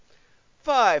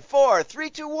Five, four,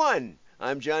 three, two, one.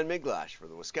 I'm John Miglash for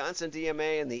the Wisconsin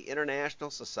DMA and the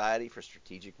International Society for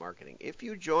Strategic Marketing. If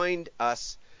you joined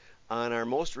us on our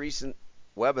most recent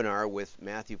webinar with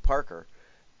Matthew Parker,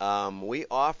 we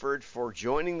offered for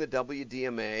joining the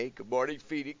WDMA, good morning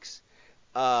Phoenix,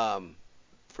 for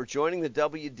joining the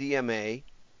WDMA,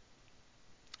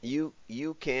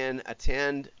 you can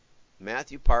attend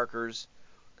Matthew Parker's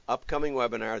upcoming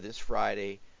webinar this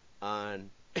Friday on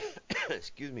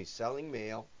excuse me, selling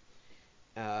mail,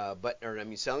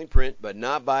 selling print, but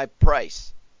not by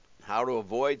price. How to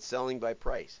avoid selling by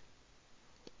price.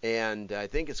 And I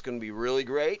think it's going to be really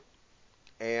great.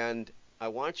 And I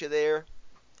want you there.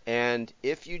 And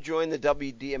if you join the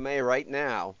WDMA right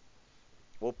now,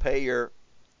 we'll pay your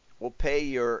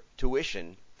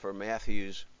tuition for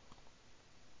Matthew's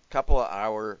couple of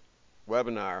hour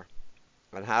webinar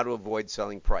on how to avoid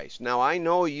selling price. Now I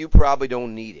know you probably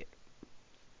don't need it.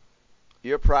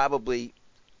 You're probably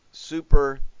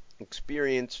super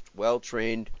experienced,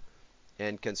 well-trained,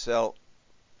 and can sell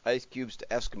ice cubes to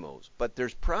Eskimos. But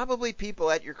there's probably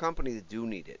people at your company that do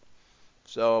need it.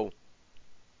 So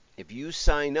if you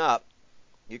sign up,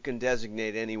 you can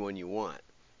designate anyone you want.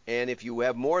 And if you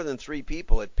have more than 3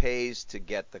 people, it pays to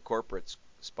get the corporate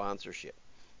sponsorship.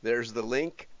 There's the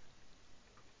link.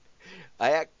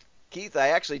 Keith, I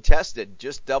actually tested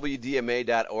just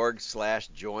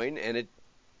wdma.org/join, and it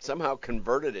somehow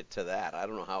converted it to that. I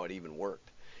don't know how it even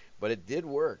worked, but it did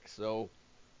work. So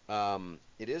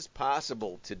it is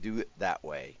possible to do it that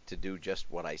way, to do just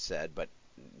what I said. But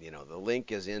the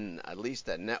link is in at least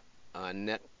on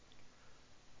LinkedIn,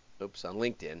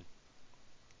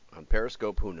 on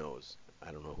Periscope. Who knows?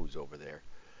 I don't know who's over there.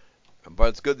 But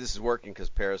it's good this is working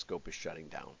because Periscope is shutting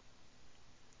down.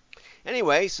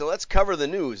 Anyway, so let's cover the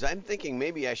news. I'm thinking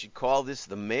maybe I should call this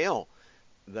the mail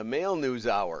news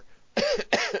hour.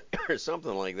 Or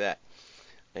something like that.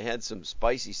 I had some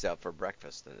spicy stuff for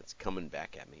breakfast, and it's coming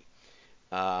back at me.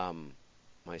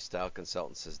 My style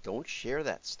consultant says, don't share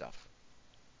that stuff.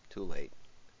 Too late.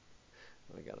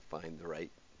 I got to find the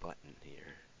right button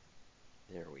here.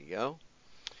 There we go.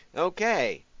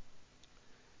 Okay.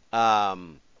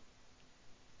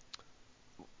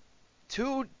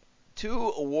 Two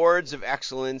awards of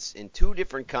excellence in 2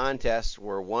 different contests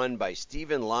were won by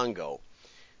Stephen Longo,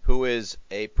 who is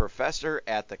a professor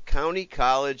at the County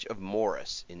College of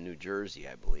Morris in New Jersey,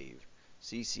 I believe,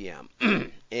 CCM.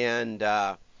 And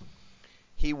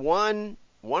he won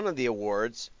one of the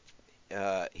awards.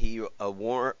 He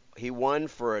won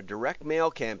for a direct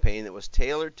mail campaign that was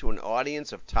tailored to an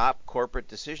audience of top corporate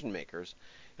decision makers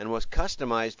and was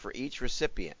customized for each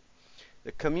recipient.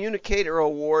 The Communicator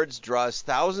Awards draws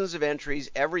thousands of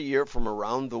entries every year from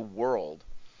around the world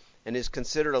and is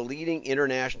considered a leading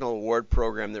international award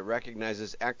program that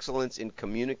recognizes excellence in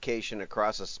communication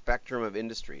across a spectrum of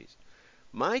industries.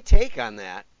 My take on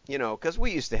that, because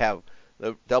we used to have,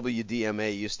 the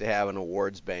WDMA used to have an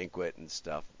awards banquet and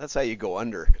stuff. That's how you go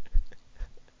under.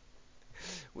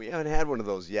 We haven't had one of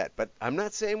those yet, but I'm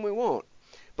not saying we won't.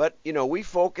 But, we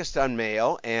focused on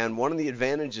mail, and one of the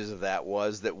advantages of that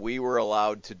was that we were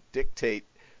allowed to dictate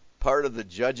part of the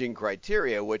judging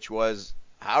criteria, which was,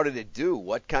 how did it do?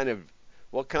 What kind of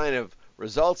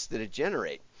results did it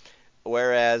generate?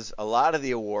 Whereas a lot of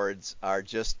the awards are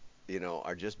just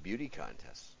beauty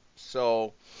contests.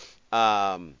 So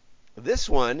this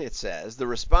one, it says, the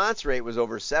response rate was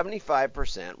over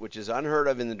 75%, which is unheard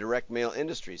of in the direct mail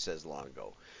industry, says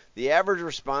Longo. The average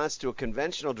response to a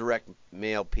conventional direct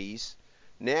mail piece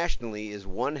nationally is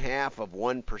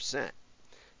 0.5%.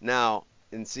 Now,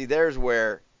 and see, there's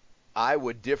where I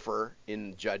would differ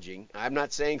in judging. I'm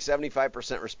not saying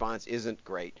 75% response isn't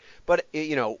great, but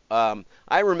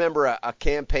I remember a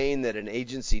campaign that an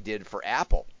agency did for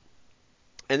Apple,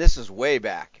 and this is way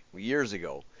back years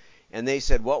ago. And they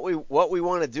said what we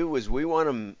want to do is we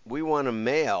want to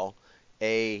mail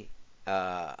a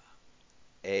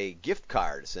gift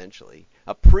card, essentially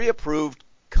a pre-approved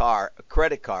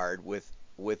credit card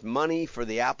with money for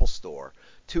the Apple Store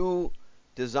to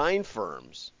design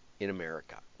firms in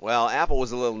America. Well, Apple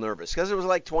was a little nervous because it was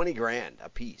like $20,000 a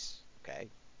piece. Okay,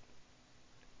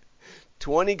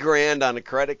 $20,000 on a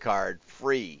credit card,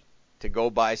 free to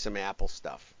go buy some Apple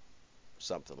stuff,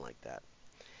 something like that.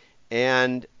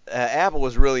 And Apple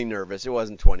was really nervous. It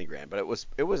wasn't $20,000, but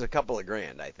it was a couple of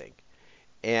grand, I think,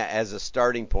 as a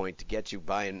starting point to get you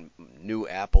buying new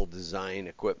Apple design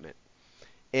equipment.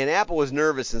 And Apple was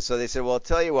nervous, and so they said, "Well, I'll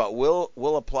tell you what,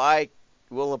 we'll apply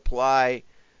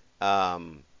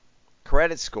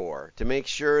credit score to make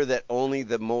sure that only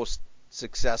the most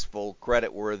successful,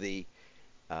 credit-worthy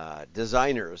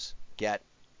designers get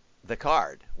the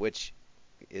card," which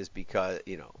is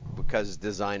because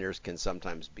designers can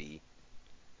sometimes be,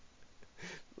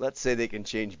 let's say, they can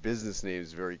change business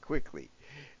names very quickly.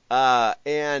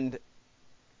 And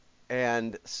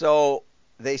so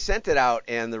they sent it out,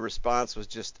 and the response was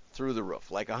just through the roof,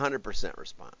 like 100%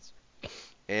 response.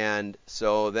 And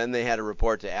so then they had a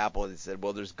report to Apple, and they said,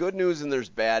 well, there's good news and there's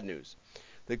bad news.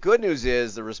 The good news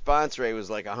is the response rate was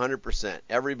like 100%.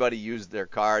 Everybody used their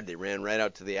card. They ran right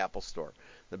out to the Apple store.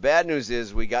 The bad news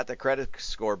is we got the credit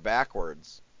score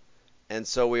backwards, and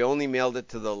so we only mailed it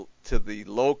to the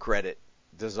low credit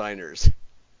designers.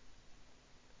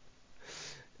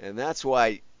 And that's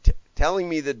why telling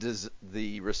me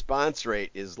the response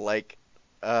rate is like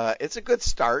it's a good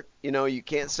start. You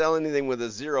can't sell anything with a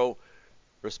zero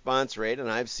response rate, and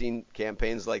I've seen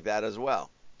campaigns like that as well.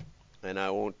 And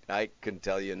I can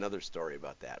tell you another story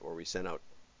about that where we sent out,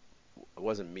 it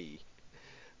wasn't me.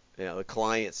 The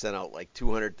client sent out like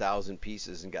 200,000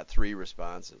 pieces and got 3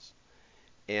 responses.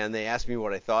 And they asked me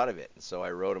what I thought of it. And so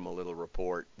I wrote them a little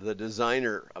report. The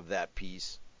designer of that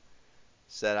piece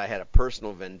said I had a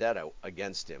personal vendetta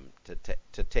against him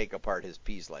to take apart his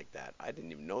piece like that. I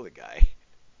didn't even know the guy.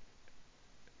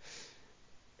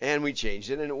 And we changed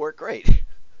it, and it worked great.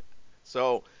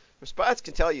 So response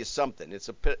can tell you something. It's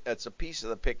a piece of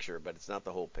the picture, but it's not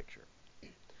the whole picture.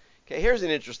 Okay, here's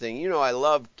an interesting. I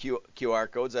love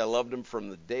QR codes. I loved them from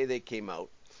the day they came out.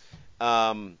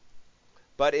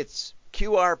 But it's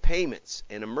QR payments,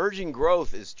 and emerging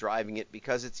growth is driving it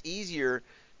because it's easier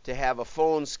to have a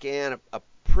phone scan a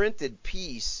printed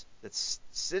piece that's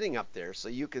sitting up there, so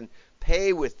you can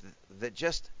pay with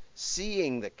just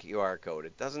seeing the QR code.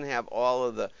 It doesn't have all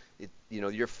of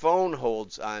your phone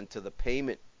holds on to the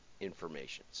payment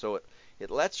information. So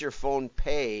it lets your phone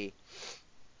pay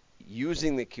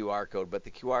using the QR code, but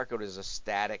the QR code is a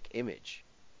static image,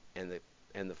 and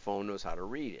the phone knows how to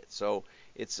read it. So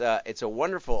it's a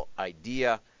wonderful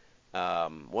idea,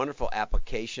 wonderful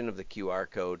application of the QR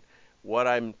code. What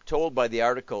I'm told by the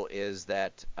article is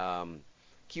that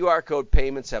QR code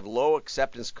payments have low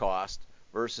acceptance cost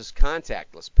versus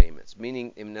contactless payments,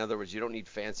 meaning, in other words, you don't need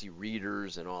fancy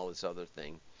readers and all this other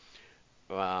thing,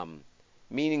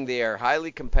 meaning they are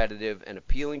highly competitive and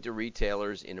appealing to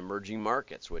retailers in emerging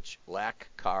markets, which lack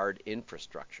card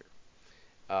infrastructure.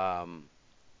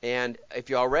 And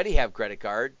if you already have credit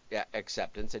card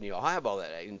acceptance and you all have all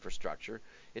that infrastructure,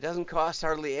 it doesn't cost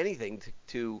hardly anything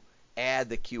to add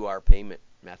the QR payment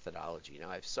methodology. Now,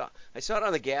 I saw it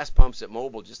on the gas pumps at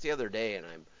Mobil just the other day, and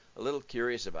I'm a little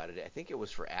curious about it. I think it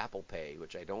was for Apple Pay,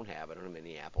 which I don't have. I don't have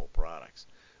any Apple products.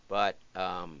 But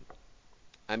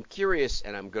I'm curious,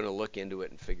 and I'm going to look into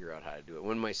it and figure out how to do it.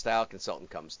 When my style consultant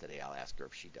comes today, I'll ask her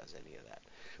if she does any of that.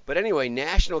 But anyway,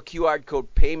 national QR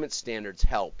code payment standards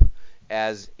help,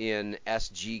 as in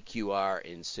SGQR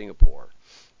in Singapore,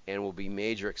 and will be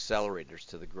major accelerators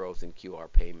to the growth in QR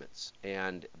payments.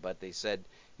 But they said,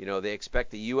 they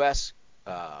expect the U.S.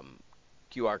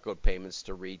 QR code payments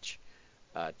to reach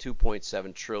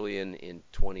 2.7 trillion in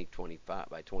 2025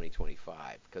 by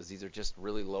 2025, because these are just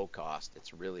really low cost.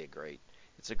 It's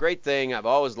a great thing. I've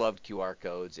always loved QR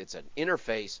codes. It's an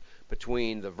interface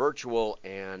between the virtual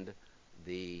and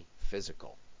the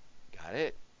physical. Got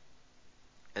it?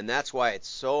 And that's why it's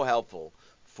so helpful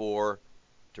for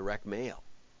direct mail,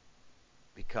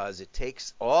 because it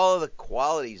takes all of the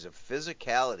qualities of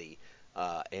physicality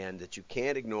and that you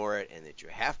can't ignore it and that you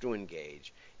have to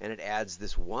engage, and it adds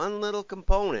this one little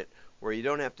component where you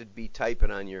don't have to be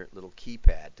typing on your little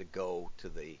keypad to go to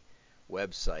the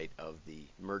website of the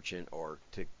merchant or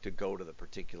to go to the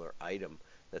particular item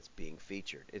that's being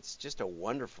featured. It's just a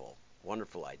wonderful,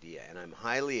 wonderful idea, and I'm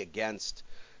highly against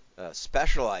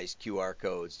specialized QR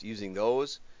codes, using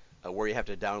those where you have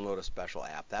to download a special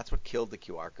app. That's what killed the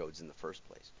QR codes in the first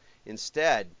place.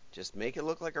 Instead, just make it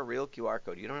look like a real QR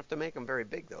code. You don't have to make them very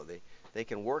big, though. They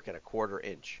can work at a 1/4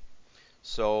 inch.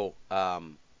 So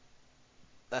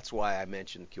that's why I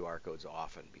mention QR codes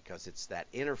often, because it's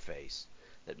that interface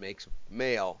that makes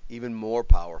mail even more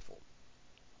powerful.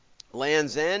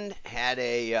 Land's End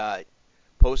had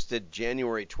posted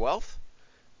January 12th,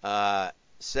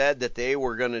 said that they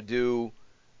were going to do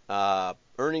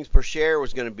earnings per share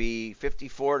was going to be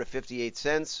 54 to 58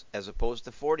 cents as opposed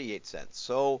to 48 cents.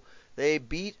 So they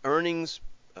beat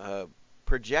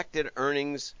projected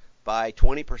earnings by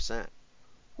 20%.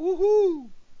 Woohoo!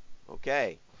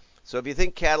 Okay. So if you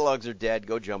think catalogs are dead,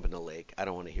 go jump in the lake. I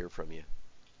don't want to hear from you.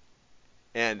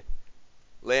 And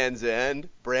Land's End,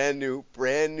 brand new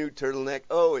turtleneck.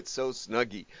 Oh, it's so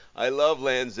snuggy. I love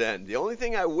Land's End. The only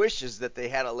thing I wish is that they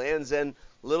had a Land's End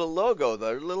little logo,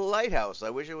 the little lighthouse.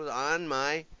 I wish it was on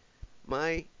my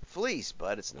fleece,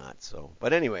 but it's not. So,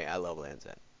 but anyway, I love Land's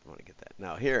End. I want to get that.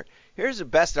 Now here's the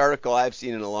best article I've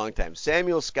seen in a long time.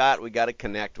 Samuel Scott, we got to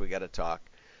connect. We got to talk.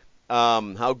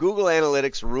 How Google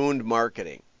Analytics ruined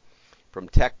marketing from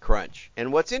TechCrunch.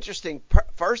 And what's interesting,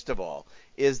 first of all,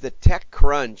 is that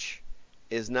TechCrunch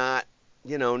is not,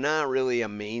 not really a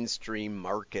mainstream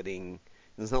marketing.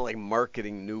 It's not like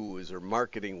Marketing News or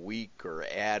Marketing Week or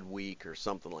Ad Week or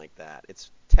something like that. It's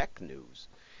tech news,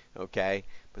 okay?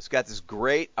 But it's got this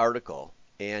great article,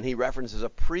 and he references a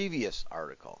previous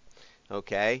article,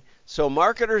 okay? So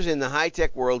marketers in the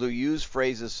high-tech world who use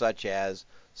phrases such as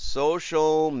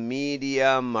social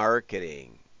media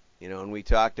marketing, and we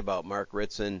talked about Mark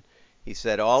Ritson. He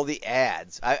said all the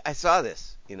ads. I saw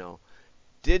this,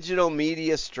 digital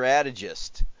media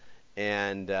strategist,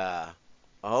 and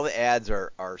all the ads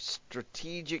are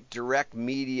strategic direct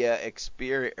media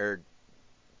experience or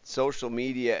social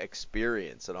media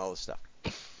experience and all this stuff.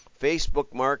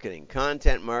 Facebook marketing,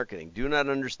 content marketing, do not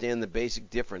understand the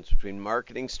basic difference between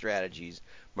marketing strategies,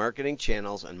 marketing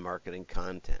channels, and marketing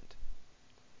content.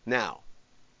 Now,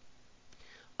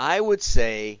 I would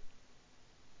say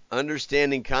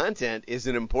understanding content is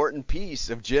an important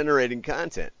piece of generating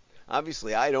content.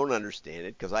 Obviously, I don't understand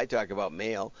it because I talk about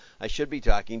mail. I should be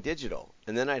talking digital,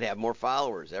 and then I'd have more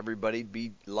followers. Everybody'd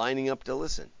be lining up to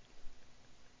listen.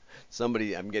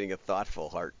 I'm getting a thoughtful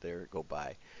heart there go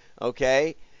by.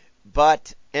 Okay,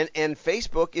 but and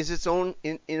Facebook is its own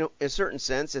in a certain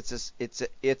sense. It's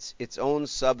its own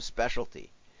subspecialty.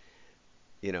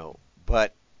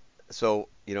 But so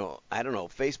I don't know.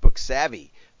 Facebook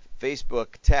savvy,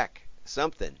 Facebook tech,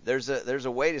 something. There's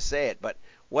a way to say it, but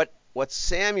what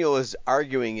Samuel is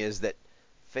arguing is that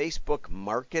Facebook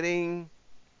marketing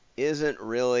isn't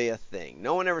really a thing.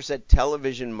 No one ever said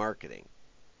television marketing.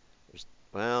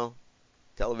 Well,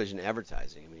 television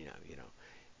advertising. I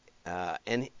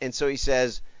mean, and so he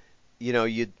says,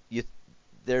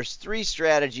 there's three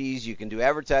strategies. You can do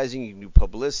advertising, you can do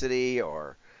publicity,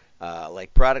 or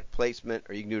like product placement,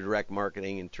 or you can do direct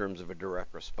marketing in terms of a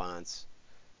direct response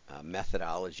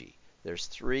methodology. There's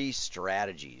three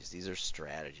strategies. These are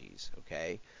strategies,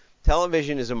 okay?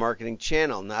 Television is a marketing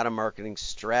channel, not a marketing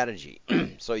strategy.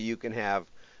 So you can have,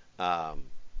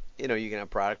 you can have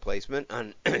product placement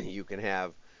on. you can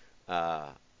have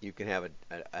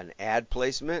an ad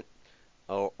placement,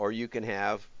 or you can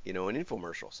have, an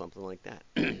infomercial, something like that.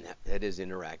 that is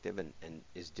interactive and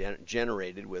is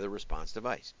generated with a response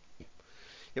device.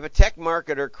 If a tech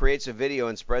marketer creates a video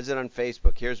and spreads it on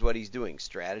Facebook, here's what he's doing.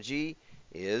 Strategy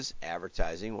is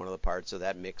advertising, one of the parts of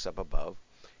that mix up above.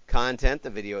 Content, the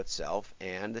video itself,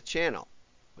 and the channel,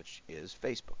 which is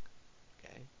Facebook.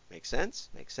 Okay, makes sense?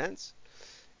 Makes sense.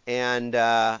 And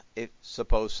if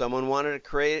suppose someone wanted to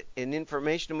create an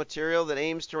informational material that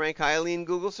aims to rank highly in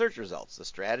Google search results, the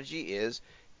strategy is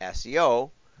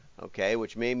SEO, okay,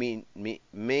 which may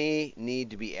need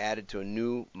to be added to a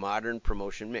new modern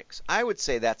promotion mix. I would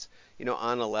say that's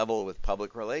on a level with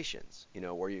public relations,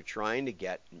 where you're trying to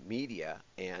get media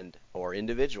and or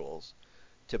individuals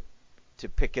to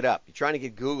pick it up. You're trying to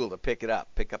get Google to pick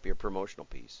up your promotional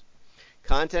piece.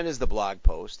 Content is the blog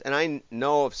post, and I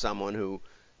know of someone who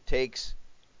takes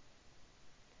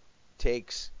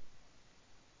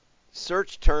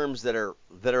search terms that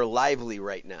are lively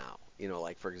right now.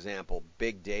 Like for example,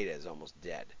 big data is almost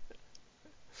dead.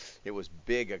 It was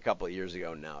big a couple of years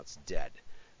ago, now it's dead.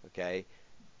 Okay?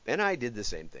 And I did the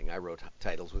same thing. I wrote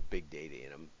titles with big data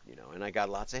in them, and I got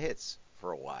lots of hits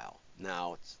for a while.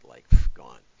 Now it's like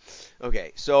gone.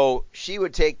 Okay, so she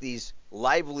would take these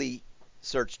lively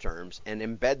search terms and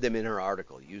embed them in her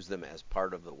article, use them as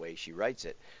part of the way she writes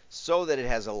it, so that it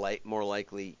has a more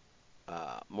likely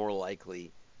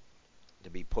to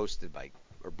be posted by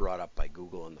or brought up by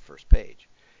Google on the first page.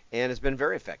 And it's been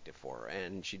very effective for her.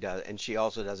 And she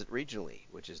also does it regionally,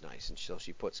 which is nice. And so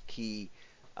she puts key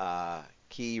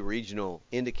regional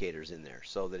indicators in there,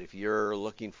 so that if you're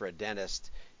looking for a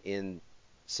dentist in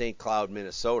St. Cloud,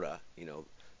 Minnesota,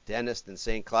 dentist in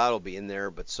St. Cloud will be in there,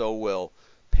 but so will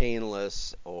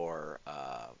painless or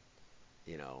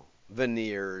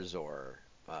veneers or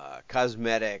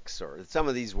cosmetics, or some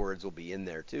of these words will be in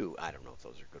there too. I don't know if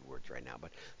those are good words right now,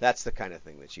 but that's the kind of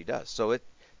thing that she does. So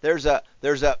there's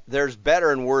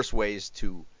better and worse ways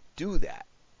to do that,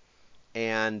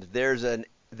 and there's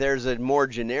a more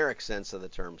generic sense of the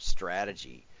term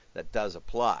strategy that does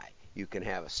apply. You can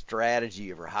have a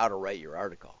strategy for how to write your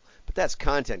article, but that's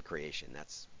content creation.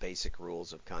 That's basic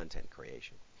rules of content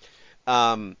creation.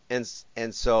 And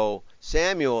so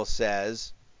Samuel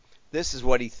says this is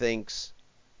what he thinks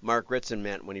Mark Ritson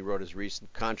meant when he wrote his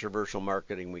recent controversial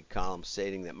marketing week column,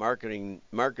 stating that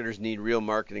marketers need real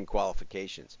marketing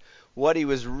qualifications. What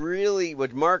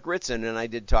Mark Ritson, and I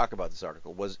did talk about this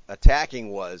article, was attacking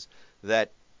was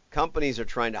that companies are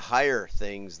trying to hire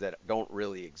things that don't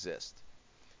really exist,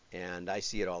 and I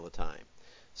see it all the time.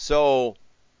 So,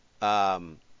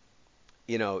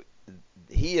 you know,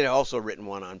 he had also written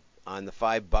one on the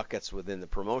 5 buckets within the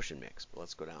promotion mix. But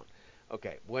let's go down.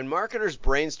 Okay, when marketers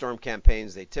brainstorm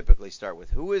campaigns, they typically start with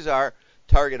who is our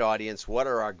target audience? What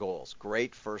are our goals?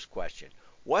 Great first question.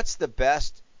 What's the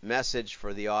best message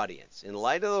for the audience? In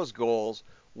light of those goals,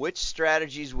 which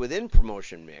strategies within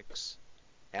promotion mix,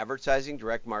 advertising,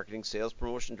 direct marketing, sales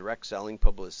promotion, direct selling,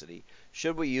 publicity,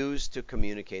 should we use to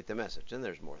communicate the message? And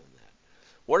there's more than that.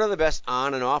 What are the best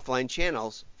on and offline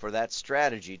channels for that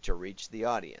strategy to reach the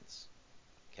audience?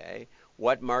 Okay.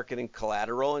 What marketing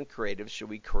collateral and creative should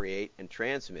we create and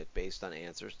transmit based on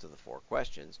answers to the 4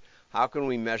 questions? How can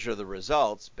we measure the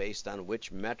results based on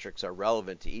which metrics are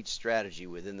relevant to each strategy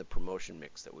within the promotion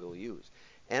mix that we will use?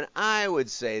 And I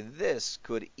would say this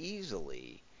could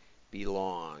easily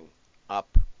belong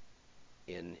up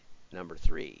in number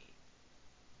 3.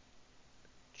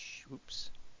 Oops.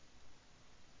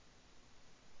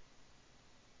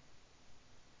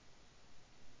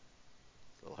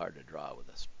 It's a little hard to draw with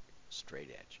a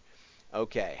straight edge.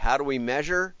 Okay, how do we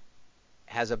measure?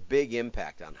 Has a big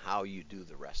impact on how you do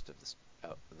the rest of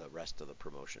the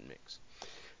promotion mix.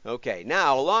 Okay,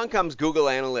 now along comes Google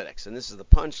Analytics, and this is the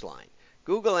punchline.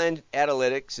 Google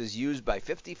Analytics is used by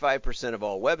 55% of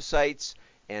all websites,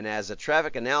 and as a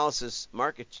traffic analysis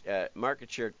market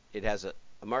share, it has a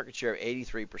market share of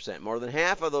 83%. More than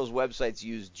half of those websites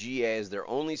use GA as their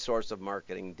only source of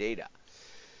marketing data.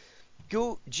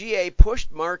 GA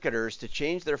pushed marketers to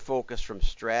change their focus from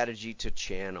strategy to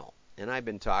channel. And I've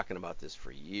been talking about this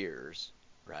for years,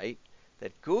 right?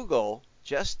 That Google,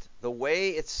 just the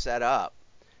way it's set up,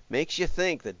 makes you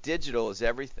think that digital is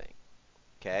everything,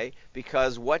 okay?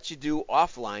 Because what you do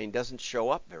offline doesn't show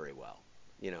up very well.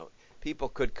 You know, people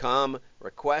could come,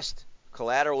 request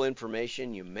collateral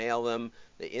information, you mail them,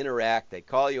 they interact, they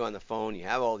call you on the phone, you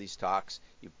have all these talks,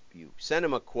 you send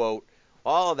them a quote,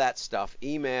 all of that stuff,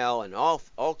 email and all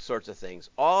sorts of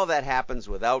things. All of that happens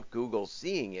without Google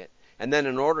seeing it, and then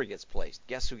an order gets placed.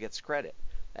 Guess who gets credit?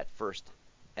 That first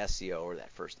SEO or that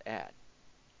first ad.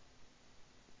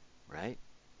 Right?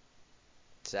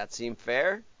 Does that seem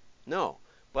fair? No.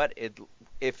 But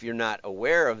if you're not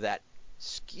aware of that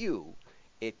skew,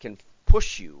 it can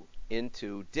push you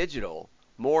into digital,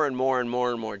 more and more and more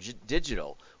and more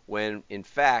digital, when in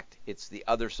fact it's the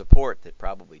other support that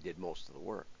probably did most of the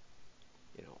work.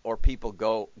 You know, or people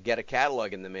go get a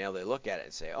catalog in the mail, they look at it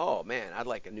and say, oh man, I'd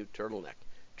like a new turtleneck.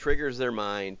 Triggers their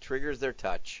mind, triggers their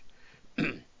touch.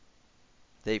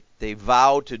 They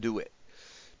vow to do it.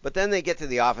 But then they get to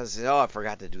the office and say, oh, I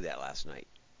forgot to do that last night.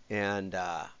 And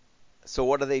so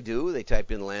what do? They type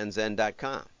in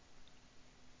landsend.com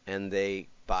and they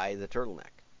buy the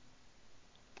turtleneck.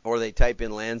 Or they type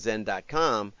in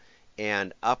landsend.com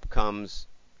and up comes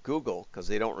Google, because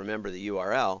they don't remember the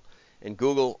URL, and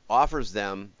Google offers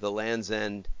them the Land's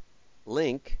End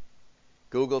link.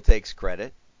 Google takes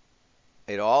credit.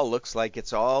 It all looks like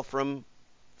it's all from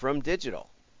digital,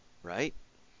 right?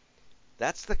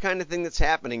 That's the kind of thing that's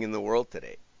happening in the world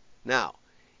today. Now,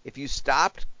 if you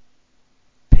stopped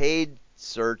paid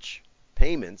search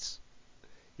payments,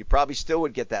 you probably still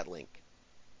would get that link.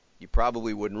 You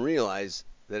probably wouldn't realize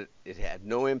that it had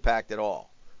no impact at all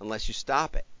unless you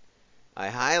stop it. I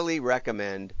highly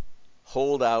recommend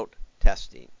holdout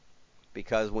testing,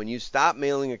 because when you stop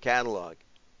mailing a catalog,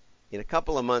 in a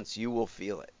couple of months you will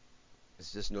feel it.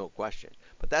 It's just no question.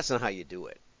 But that's not how you do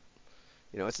it.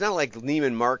 You know, it's not like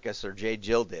Neiman Marcus or J.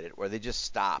 Jill did it, where they just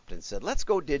stopped and said, let's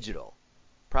go digital,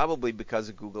 probably because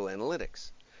of Google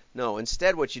Analytics. No,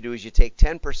 instead what you do is you take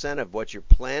 10% of what you're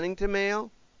planning to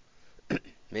mail,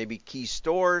 maybe key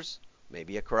stores,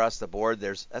 maybe across the board.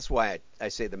 That's why I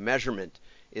say the measurement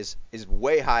is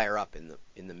way higher up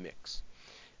in the mix.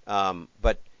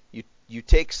 But you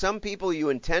take some people you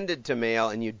intended to mail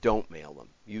and you don't mail them.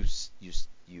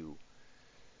 You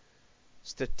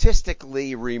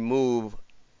statistically remove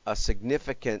a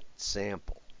significant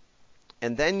sample.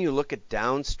 And then you look at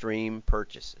downstream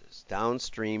purchases,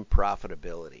 downstream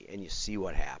profitability, and you see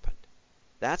what happened.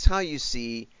 That's how you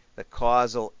see the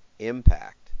causal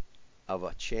impact of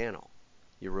a channel.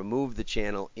 You remove the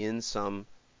channel in some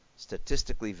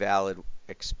statistically valid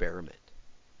experiment.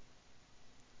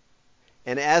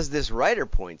 And as this writer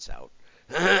points out,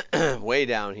 way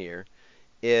down here,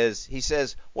 is he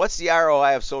says, what's the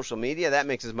ROI of social media? That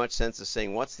makes as much sense as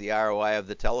saying, what's the ROI of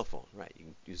the telephone? Right, you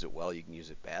can use it well, you can use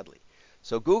it badly.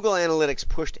 So Google Analytics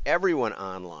pushed everyone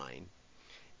online.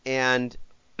 And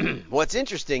what's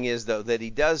interesting is, though, that he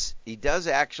does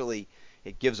actually,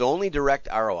 it gives only direct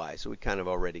ROI, so we kind of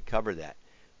already covered that.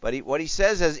 But what he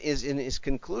says is in his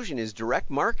conclusion is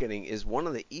direct marketing is one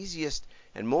of the easiest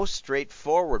and most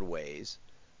straightforward ways,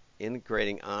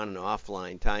 integrating on and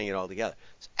offline, tying it all together.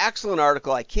 It's an excellent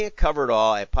article. I can't cover it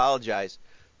all. I apologize.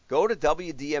 Go to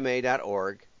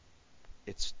wdma.org.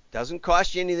 It doesn't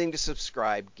cost you anything to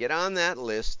subscribe. Get on that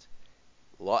list,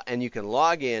 and you can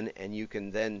log in, and you can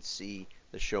then see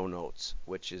the show notes,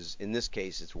 which is, in this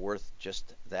case, it's worth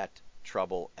just that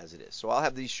trouble as it is. So I'll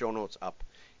have these show notes up,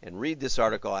 and read this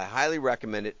article. I highly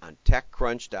recommend it on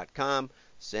TechCrunch.com.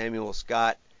 Samuel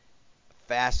Scott.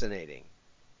 Fascinating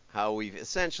how we've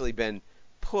essentially been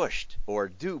pushed or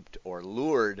duped or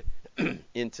lured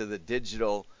into the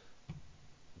digital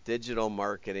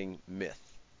marketing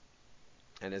myth.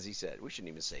 And as he said, we shouldn't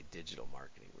even say digital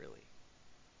marketing, really.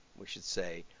 We should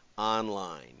say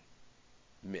online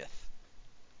myth.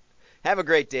 Have a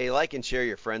great day. Like and share.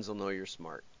 Your friends will know you're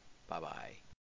smart. Bye-bye.